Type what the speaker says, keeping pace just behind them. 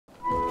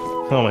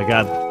Oh my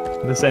god.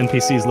 This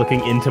NPC is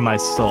looking into my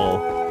soul.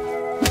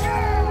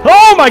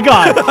 Oh my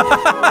god!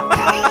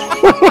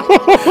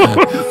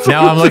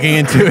 Now I'm looking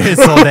into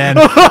his soul, Dan.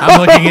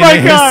 I'm looking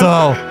into his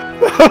soul.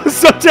 That was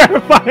so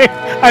terrifying.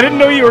 I didn't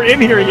know you were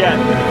in here yet.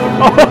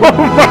 Oh my god.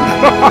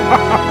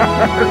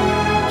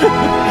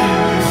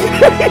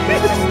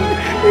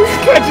 He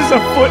catches a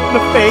foot in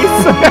the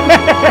face.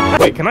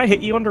 Wait, can I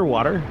hit you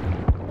underwater?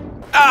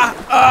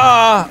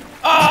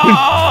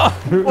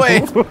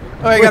 Wait.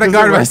 Oh, I gotta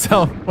guard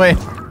myself. Wait.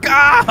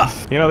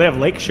 You know, they have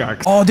lake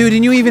sharks. Oh, dude,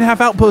 and you even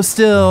have outpost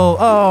still.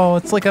 Oh,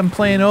 it's like I'm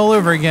playing all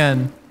over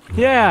again.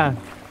 Yeah.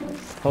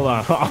 Hold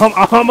on. I'm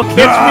gonna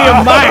catch me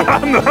a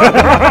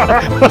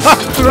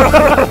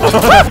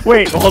mine.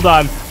 Wait, hold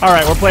on. All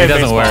right, we're playing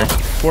baseball. It doesn't work.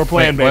 We're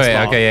playing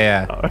baseball. Wait, okay,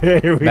 yeah. Oh,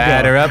 here we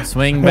batter go. up,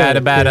 swing,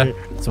 batter, batter.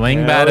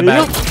 Swing, batter,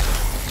 batter.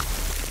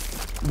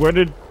 Where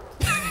did...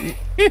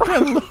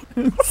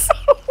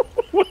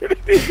 Where did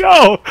he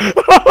go?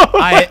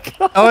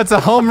 Oh, it's a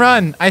home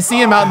run. I see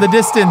him out in the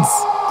distance.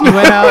 He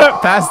went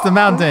out past the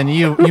mountain.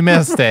 You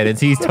missed it.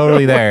 He's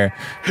totally there.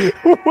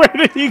 Where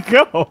did he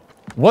go?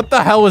 What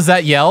the hell was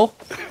that yell?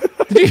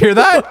 Did you hear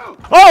that?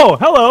 Oh,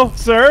 hello,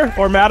 sir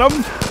or madam.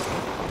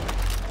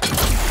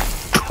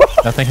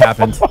 Nothing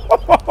happened.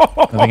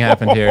 Nothing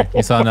happened here.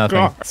 You saw nothing.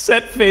 God.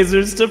 Set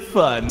phasers to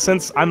fun.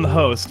 Since I'm the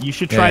host, you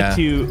should try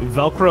to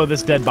Velcro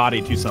this dead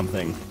body to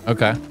something.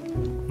 Okay.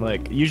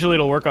 Like, usually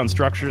it'll work on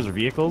structures or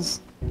vehicles.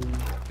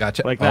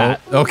 Gotcha. Like that.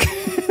 Oh, okay.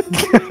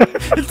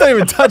 It's not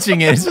even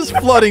touching it. It's just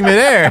floating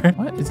midair.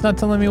 What? It's not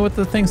telling me what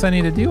the things I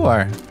need to do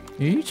are.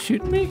 Are you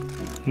shooting me?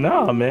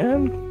 No,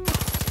 man.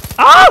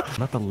 Ah!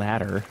 Not the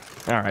ladder.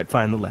 All right,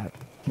 find the ladder.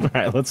 All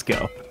right, let's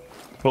go.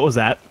 What was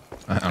that?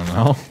 I don't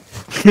know.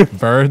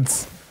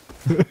 Birds.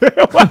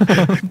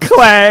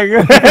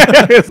 Clang.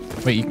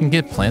 Wait, you can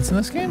get plants in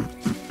this game?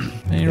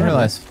 I didn't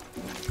realize.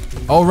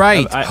 Oh,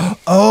 right.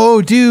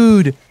 Oh,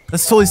 dude.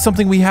 That's totally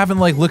something we haven't,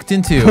 like, looked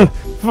into.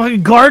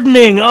 Fucking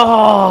gardening.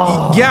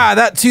 Oh. Yeah,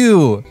 that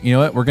too. You know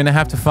what? We're going to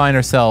have to find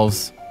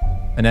ourselves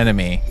an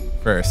enemy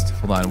first.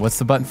 Hold on. What's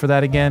the button for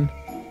that again?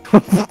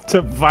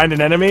 To find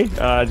an enemy?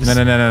 Just...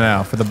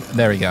 No. For the...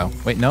 There we go.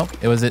 Wait, nope.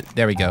 It was it.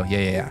 There we go.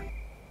 Yeah.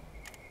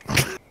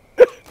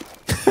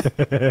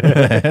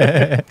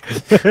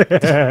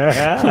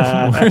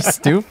 We're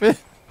stupid.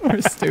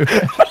 We're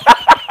stupid.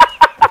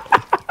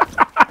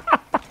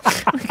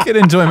 We get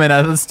enjoyment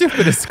out of the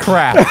stupidest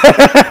crap.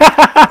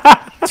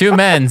 Two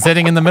men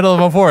sitting in the middle of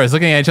a forest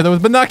looking at each other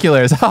with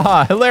binoculars.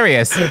 Haha,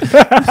 hilarious.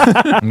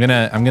 I'm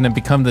gonna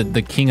become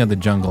the king of the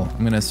jungle.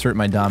 I'm gonna assert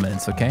my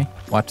dominance, okay?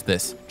 Watch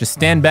this. Just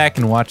stand back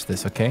and watch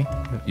this, okay?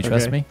 You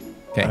trust me?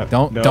 Okay,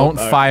 don't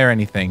fire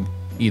anything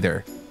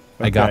either.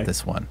 I got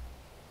this one.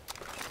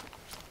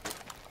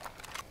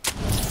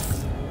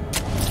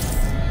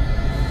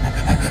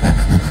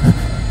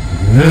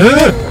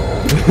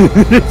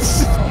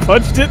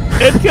 Punched it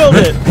and killed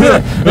it.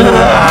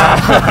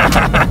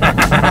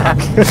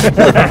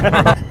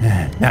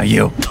 Now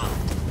you.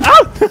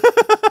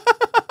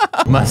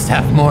 Must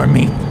have more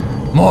meat.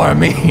 More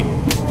meat.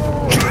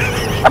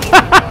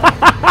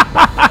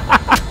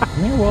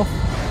 Come here, wolf.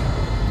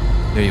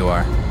 There you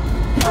are.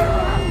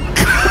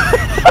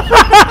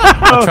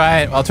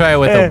 I'll try it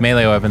with a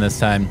melee weapon this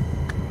time.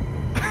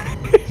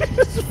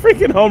 Just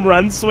freaking home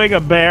run swing a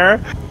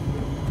bear.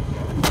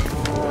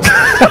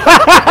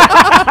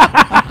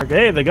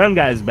 Okay, the gun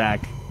guy's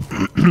back.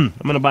 I'm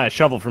gonna buy a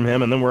shovel from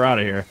him, and then we're out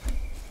of here.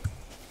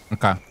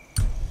 Okay.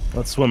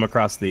 Let's swim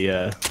across the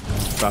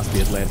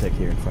Atlantic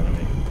here in front of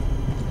me.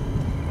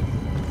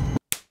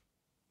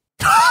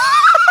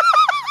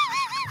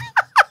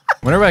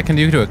 Wonder what I can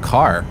do to a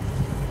car.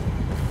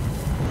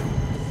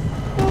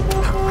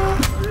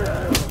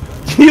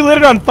 You lit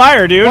it on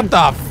fire, dude.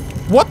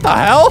 What the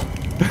hell?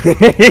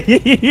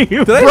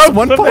 Did I just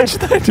one punch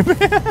that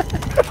man?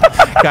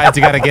 Guys,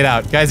 you gotta get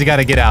out. Guys, you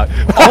gotta get out.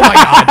 Oh my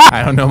god!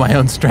 I don't know my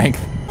own strength.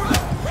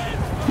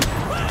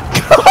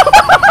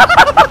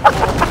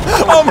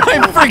 Oh my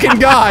freaking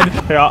god!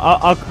 Here,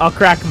 I'll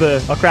crack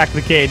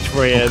the cage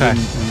for you. Okay.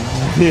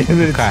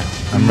 Okay.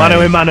 I'm mano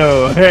ready. a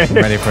mano. I'm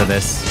ready for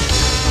this.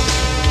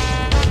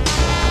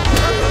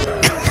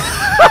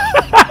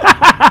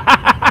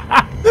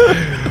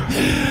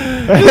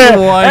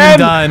 One and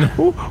done.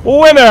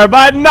 Winner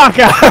by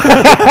knockout.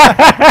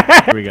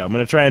 Here we go. I'm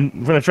gonna try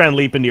and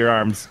leap into your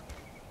arms.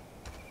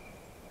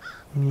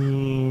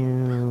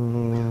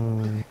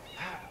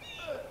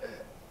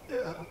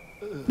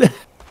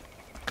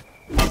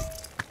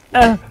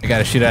 I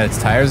gotta shoot at its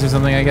tires or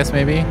something, I guess,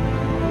 maybe?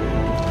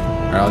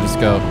 Or I'll just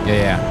go.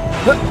 Yeah.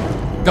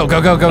 Go.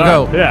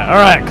 Yeah,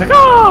 alright.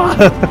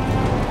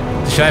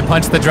 Should I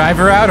punch the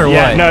driver out or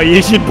Yeah, what? no,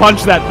 you should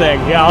punch that thing.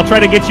 Yeah, I'll try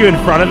to get you in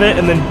front of it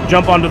and then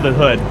jump onto the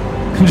hood.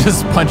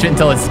 Just punch it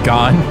until it's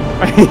gone?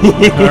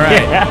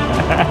 Alright.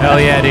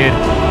 Hell yeah, dude.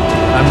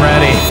 I'm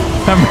ready.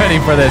 I'm ready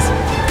for this.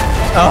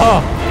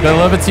 Oh, go a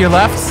little bit to your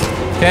left.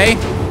 Okay.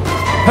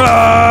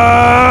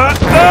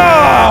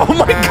 Oh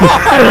my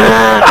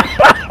god!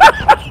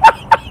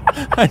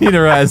 I need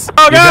a res.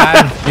 Oh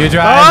god! You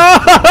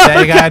drive. Oh, Yeah,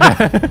 you got.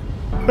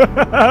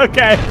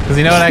 Okay. Because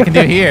you know what I can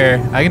do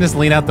here? I can just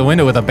lean out the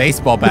window with a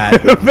baseball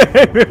bat.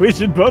 Maybe we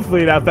should both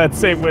lean out that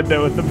same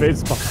window with the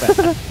baseball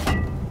bat.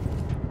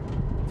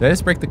 Did I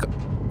just break the car?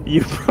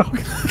 You broke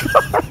the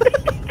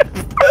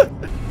car.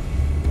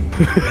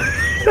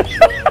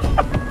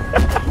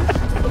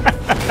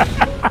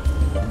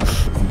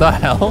 The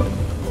hell?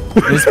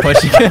 Just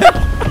pushing it?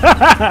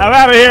 I'm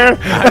out of here.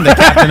 I'm the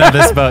captain of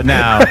this boat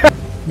now.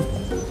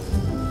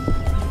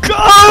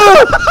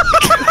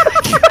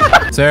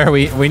 Sir,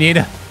 we need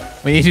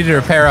you to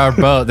repair our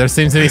boat. There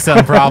seems to be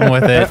some problem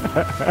with it.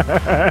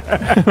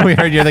 We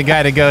heard you're the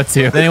guy to go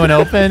to. Is anyone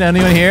open?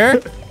 Anyone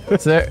here?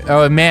 Sir?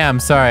 Oh, ma'am,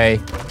 sorry.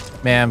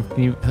 Ma'am,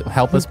 can you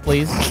help us,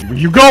 please? Where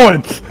you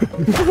going?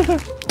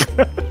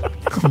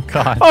 Oh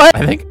God.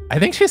 I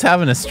think she's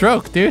having a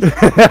stroke, dude.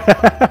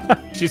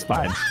 She's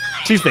fine.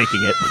 She's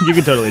faking it. You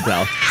can totally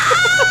tell.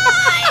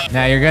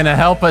 Now you're gonna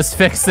help us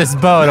fix this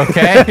boat,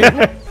 okay?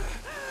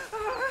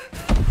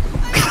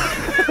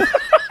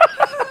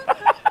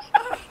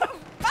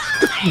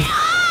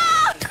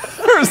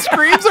 Her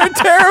screams are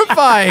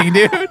terrifying,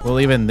 dude. Will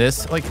even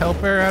this like help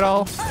her at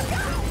all?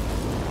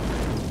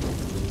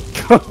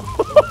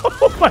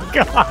 Oh my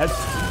God.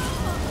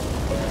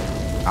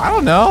 I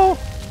don't know.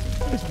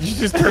 She's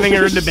just turning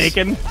her into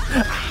bacon.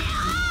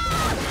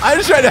 I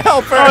just tried to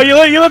help her. Oh,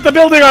 you lit the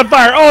building on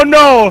fire. Oh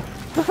no.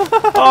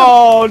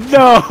 Oh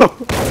no.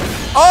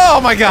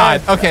 Oh my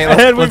God. Okay,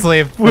 let's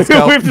leave. Let's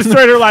go. We've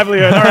destroyed her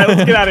livelihood. All right,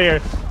 let's get out of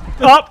here.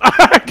 Oh,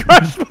 I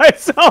crushed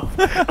myself.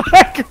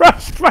 I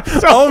crushed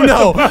myself. Oh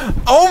no.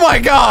 Oh my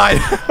God.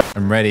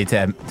 I'm ready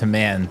to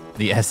man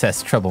the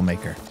SS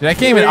Troublemaker. Dude, I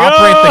can't even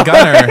operate the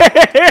gunner.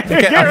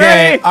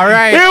 Okay, all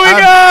right. Here we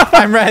go.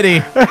 I'm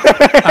ready.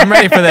 I'm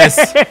ready for this.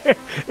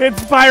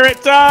 It's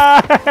pirate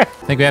time. I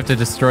think we have to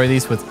destroy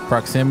these with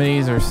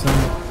proximities or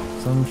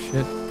some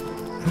shit.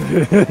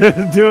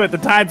 Do it. The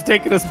tide's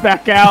taking us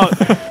back out.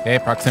 Okay,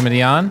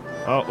 proximity on.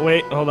 Oh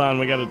wait, hold on.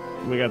 We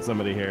got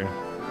somebody here.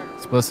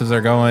 Explosives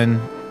are going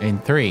in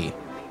 3,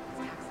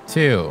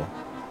 2,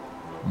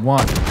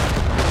 1.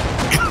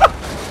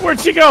 Where'd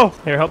she go?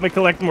 Here, help me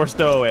collect more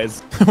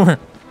stowaways.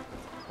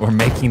 We're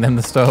making them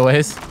the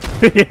stowaways.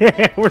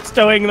 Yeah, we're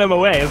stowing them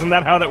away. Isn't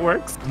that how that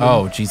works?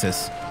 Oh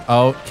Jesus.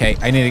 Okay,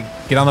 I need to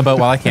get on the boat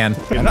while I can.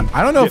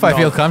 I don't know if I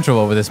feel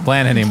comfortable with this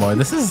plan anymore.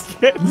 This is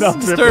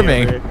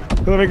disturbing.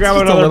 Let me grab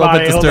Just another a little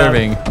body. bit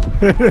disturbing.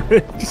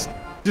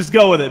 Just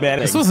go with it, man.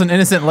 This was an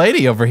innocent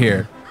lady over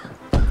here.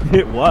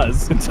 It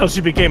was until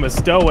she became a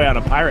stowaway on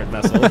a pirate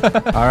vessel.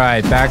 All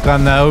right, back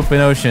on the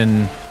open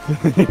ocean.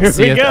 Here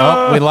we go.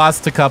 Oh, we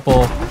lost a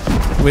couple.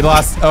 We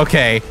lost.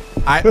 Okay.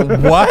 What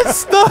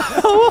the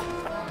hell?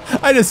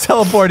 I just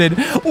teleported.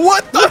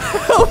 What the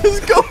hell is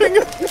going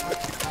on?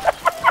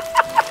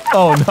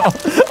 Oh no.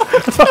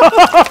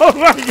 Oh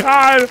my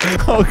God.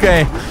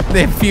 Okay.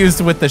 They fused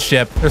with the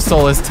ship. Their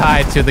soul is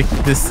tied to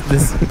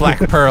this black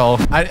pearl.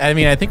 I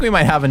mean, I think we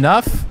might have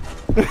enough.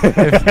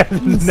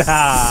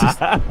 Nah.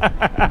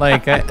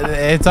 Like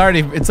it's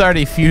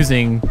already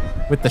fusing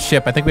with the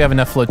ship. I think we have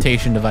enough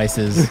flotation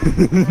devices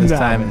this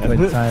time.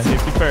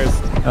 Safety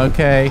first.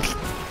 Okay.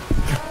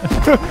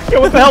 Yeah,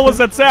 what the hell was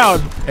that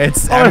sound?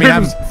 It's. All I mean, heard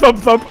was thump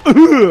thump.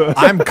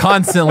 I'm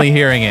constantly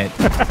hearing it.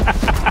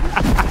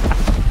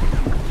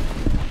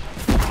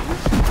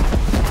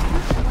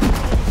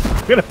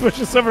 I'm gonna push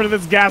us over to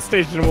this gas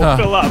station and we'll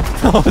fill up.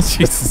 Oh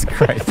Jesus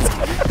Christ!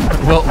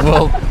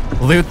 We'll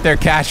loot their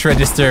cash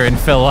register and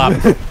fill up.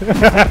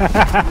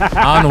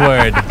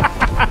 Onward.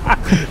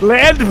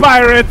 Land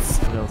pirates!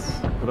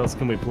 What else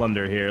can we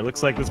plunder here?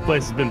 Looks like this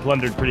place has been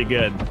plundered pretty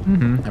good.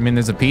 I mean,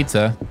 there's a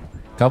pizza.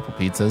 Couple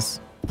pizzas.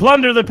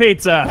 Plunder the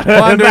pizza!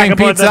 Plundering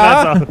pizza!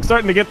 I'm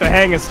starting to get the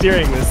hang of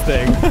steering this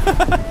thing.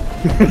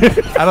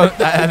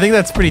 I think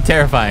that's pretty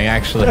terrifying,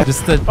 actually.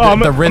 Just the rhythmic I'm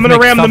gonna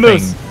ram thumping. the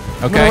moose.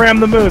 Okay. I'm gonna ram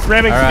the moose.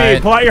 Ramming speed.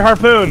 Right. Pull out your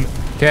harpoon.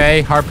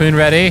 Okay, harpoon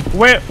ready.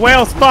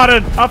 Whale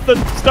spotted off the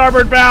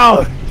starboard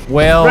bow.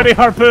 Whale. Ready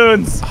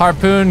harpoons.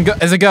 Harpoon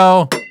as a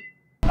go.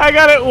 I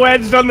got it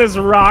wedged on this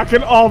rock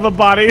and all the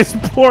body is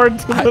poured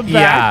to the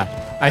back.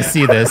 Yeah, I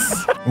see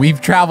this. We've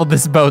traveled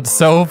this boat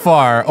so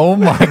far. Oh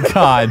my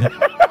God.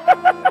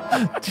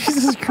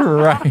 Jesus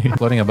Christ.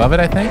 Floating above it,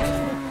 I think.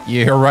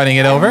 You're running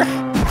it over.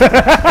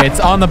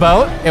 It's on the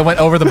boat. It went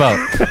over the boat.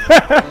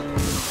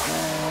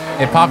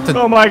 It popped a.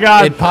 Oh my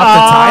God! It popped a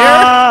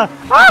tire.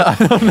 I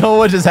don't know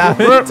what just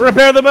happened.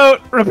 Repair the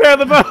boat! Repair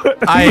the boat!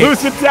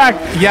 Moose attack!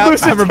 Yeah,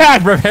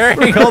 I'm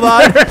repairing. Hold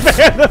on.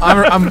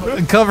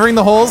 I'm covering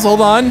the holes.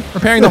 Hold on.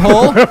 Repairing the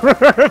hole.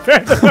 Repair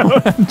the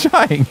boat! I'm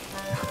trying.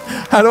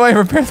 How do I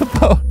repair the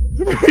boat?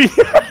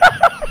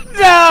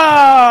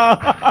 No!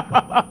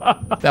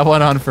 That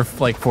went on for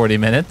like 40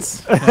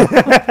 minutes. I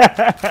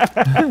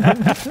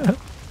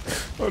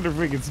wonder if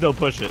we can still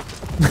push it.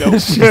 Nope.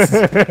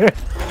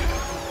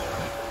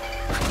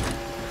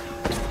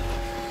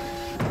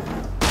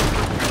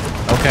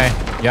 Okay.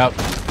 Yep.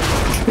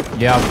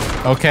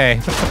 Okay.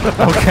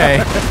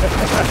 Okay.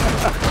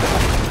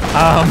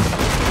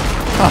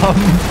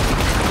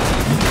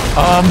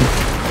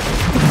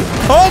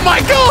 Oh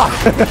my god!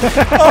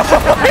 Oh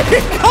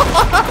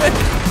my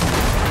god!